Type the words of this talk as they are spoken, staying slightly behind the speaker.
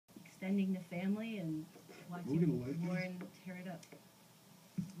befriending the family and watching Lauren tear it up.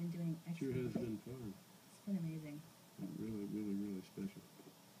 He's been doing excellent. Sure has been fun. It's been amazing. Really, really, really special.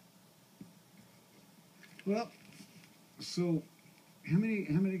 Well, so how many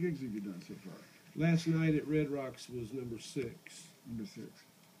gigs have you done so far? Last night at Red Rocks was number 6. Number 6.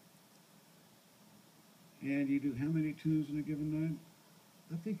 And you do how many tunes in a given night?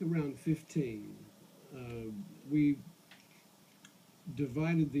 I think around 15. We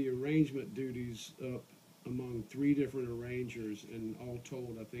divided the arrangement duties up among 3 different arrangers, and all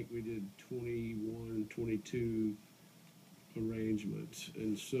told, I think we did 21, 22 arrangements.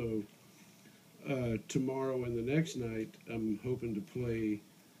 And so tomorrow and the next night, I'm hoping to play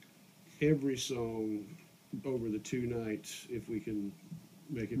every song over the 2 nights if we can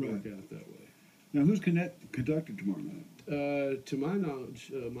make it work out that way. Now, who's conducted tomorrow night? To my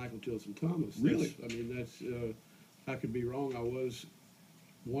knowledge, Michael Tilson Thomas. Really? I mean, that's. I could be wrong. I was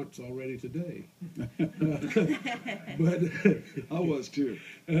once already today, but I was too.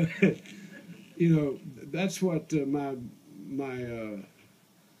 You know, that's what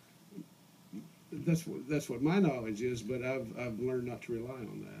that's what my knowledge is. But I've learned not to rely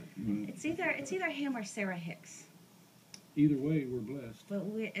on that. Right. It's either him or Sarah Hicks. Either way, we're blessed. But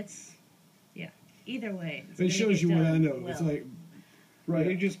either way. It shows you what I know. Well. It's like. Right,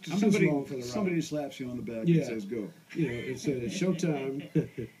 Yeah, you just I'm somebody just wrong for the somebody ride. slaps you on the back Yeah. and says go. You know, it's showtime. Yeah,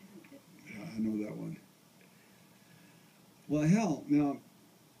 I know that one. Well, hell, now,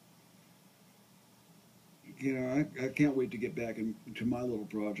 you know, I can't wait to get back into my little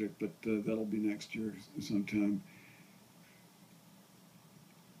project, but that'll be next year sometime.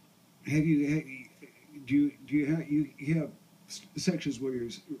 Do you have sections where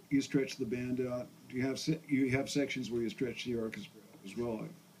you stretch the band out? Do you have sections where you stretch the orchestra as well?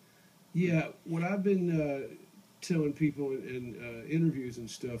 Yeah, what I've been telling people in interviews and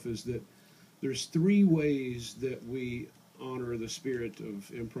stuff is that there's 3 ways that we honor the spirit of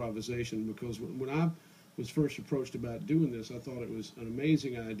improvisation, because when I was first approached about doing this, I thought it was an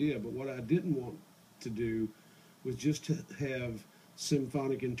amazing idea, but what I didn't want to do was just to have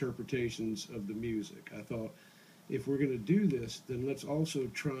symphonic interpretations of the music. I thought, if we're going to do this, then let's also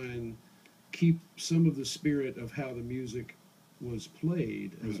try and keep some of the spirit of how the music was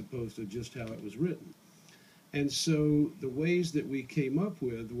played as opposed to just how it was written. And so the ways that we came up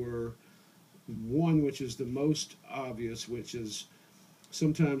with were one, which is the most obvious, which is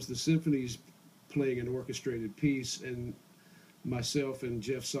sometimes the symphony's playing an orchestrated piece and myself and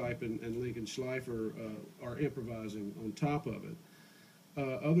Jeff Sipe and Lincoln Schleifer are improvising on top of it.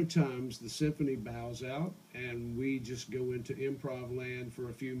 Other times the symphony bows out and we just go into improv land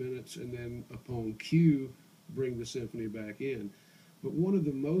for a few minutes and then upon cue bring the symphony back in. But one of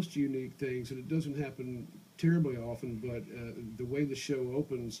the most unique things, and it doesn't happen terribly often, but the way the show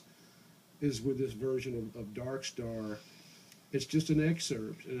opens is with this version of Dark Star. It's just an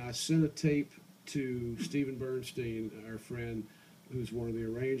excerpt, and I sent a tape to Stephen Bernstein, our friend who's one of the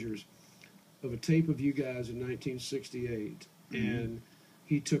arrangers, of a tape of you guys in 1968, and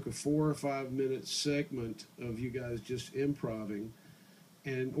he took a 4 or 5 minute segment of you guys just improving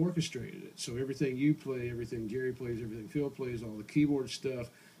and orchestrated it. So everything you play, everything Jerry plays, everything Phil plays, all the keyboard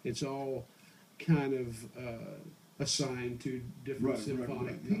stuff, it's all kind of assigned to different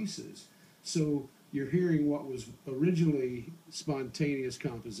symphonic pieces. So you're hearing what was originally spontaneous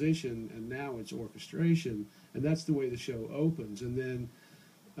composition, and now it's orchestration, and that's the way the show opens. And then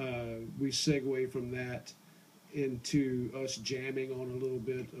we segue from that into us jamming on a little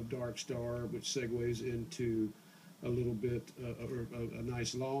bit of Dark Star, which segues into a little bit, or a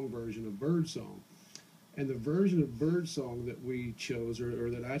nice long version of Birdsong. And the version of Birdsong that we chose, or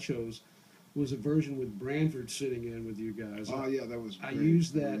that I chose, was a version with Branford sitting in with you guys. Oh, yeah, that was great. I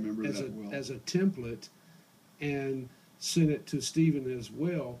used that, I as a template and sent it to Stephen as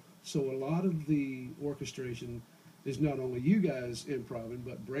well. So a lot of the orchestration is not only you guys improvising,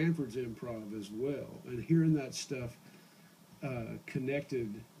 but Branford's improv as well. And hearing that stuff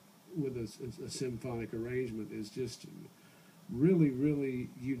connected with a symphonic arrangement is just really, really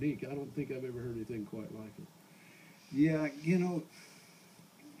unique. I don't think I've ever heard anything quite like it. Yeah, you know,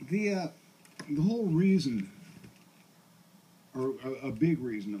 the whole reason, or a big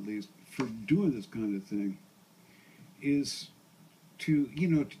reason at least, for doing this kind of thing is to, you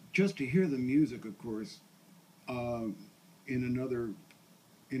know, just to hear the music, of course, in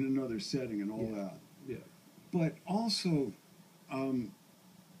another setting and all that. Yeah. But also,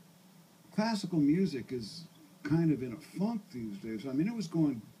 classical music is kind of in a funk these days. I mean, it was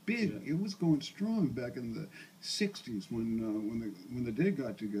going big. Yeah. It was going strong back in the '60s when the Dig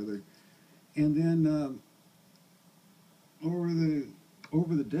got together, and then over the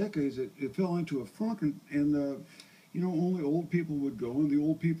over the decades, it fell into a funk, and you know, only old people would go, and the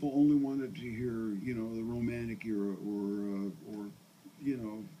old people only wanted to hear, you know, the Romantic era or you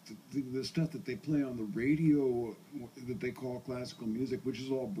know, the stuff that they play on the radio that they call classical music, which is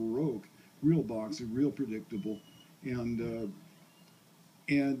all Baroque, real boxy, real predictable, and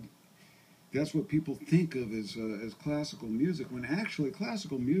that's what people think of as classical music. When actually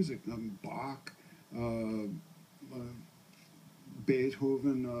classical music, Bach,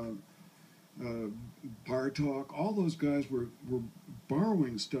 Beethoven, Bartok, all those guys were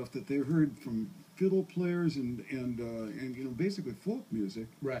borrowing stuff that they heard from fiddle players and you know, basically folk music,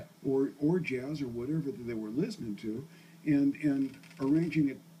 Right. or jazz or whatever that they were listening to, and arranging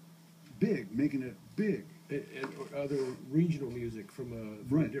it big, making it big. And other regional music from a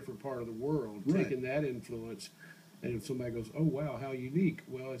Right. different part of the world, Right. taking that influence. And if somebody goes, "Oh wow, how unique!"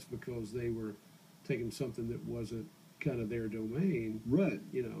 Well, it's because they were taking something that wasn't kind of their domain, Right.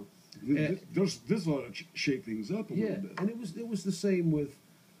 you know. This ought to shake things up a Yeah, little bit. and it was the same with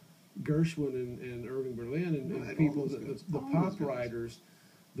Gershwin and Irving Berlin and Right, people, all those guys. the All pop those guys. writers.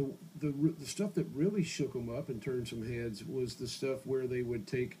 The stuff that really shook them up and turned some heads was the stuff where they would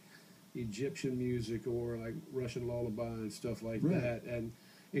take Egyptian music or like Russian lullaby and stuff like Right. that, and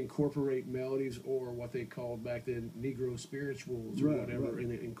incorporate melodies or what they called back then Negro spirituals or Right, whatever, right.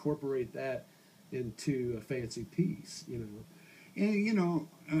 and incorporate that into a fancy piece, you know. And you know,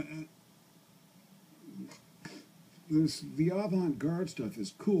 the avant-garde stuff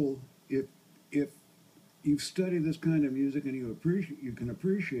is cool if you've studied this kind of music and you can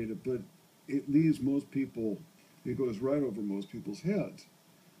appreciate it, but it leaves most people, it goes right over most people's heads.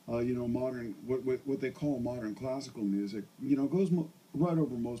 You know, modern what they call modern classical music, you know, goes right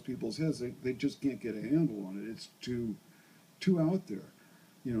over most people's heads. They just can't get a handle on it. It's too out there.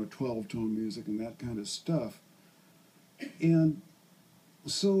 You know, 12-tone music and that kind of stuff. And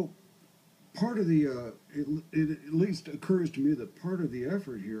so part of the it at least occurs to me that part of the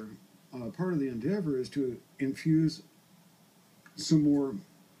effort here, part of the endeavor, is to infuse some more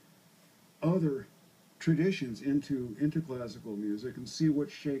other traditions into classical music and see what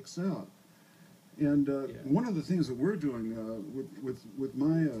shakes out. And one of the things that we're doing with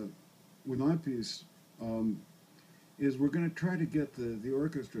my piece is we're going to try to get the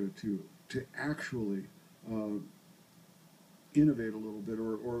orchestra to actually innovate a little bit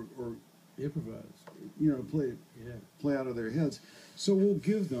or Improvise. you know, play out of their heads. So we'll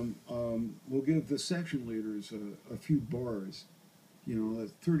give the section leaders a few bars, you know,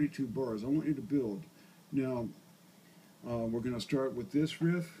 32 bars. I want you to build. Now, we're going to start with this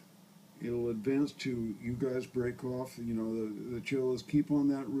riff. It'll advance to, you guys break off, you know, the cellos keep on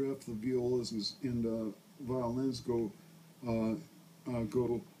that riff, the violas and violins go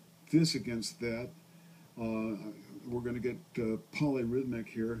this against that. We're going to get polyrhythmic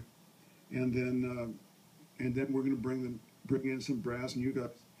here, and then we're going to bring in some brass, and you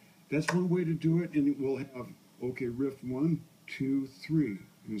got, that's one way to do it, and we'll have, okay, riff 1, 2, 3,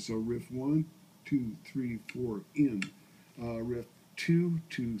 and so riff 1, 2, 3, 4 in, riff 2,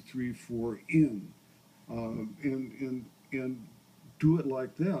 2, 3, 4 in, and do it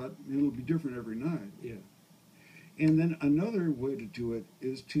like that. It'll be different every night. Yeah. And then another way to do it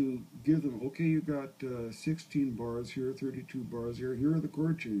is to give them, okay, you got 16 bars here, 32 bars here. Here are the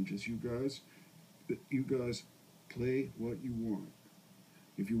chord changes. You guys play what you want.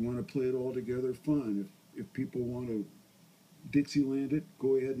 If you want to play it all together, fine. If people want to Dixieland it,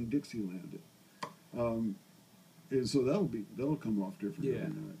 go ahead and Dixieland it. And so that'll come off different Yeah. every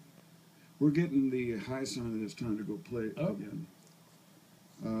night. We're getting the high sign that it's time to go play it Oh. again.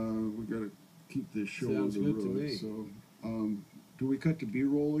 We got to keep this show Sounds on the good to road. me. So, do we cut to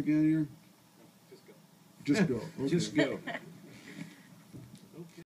B-roll again here? Just go. Okay. Just go.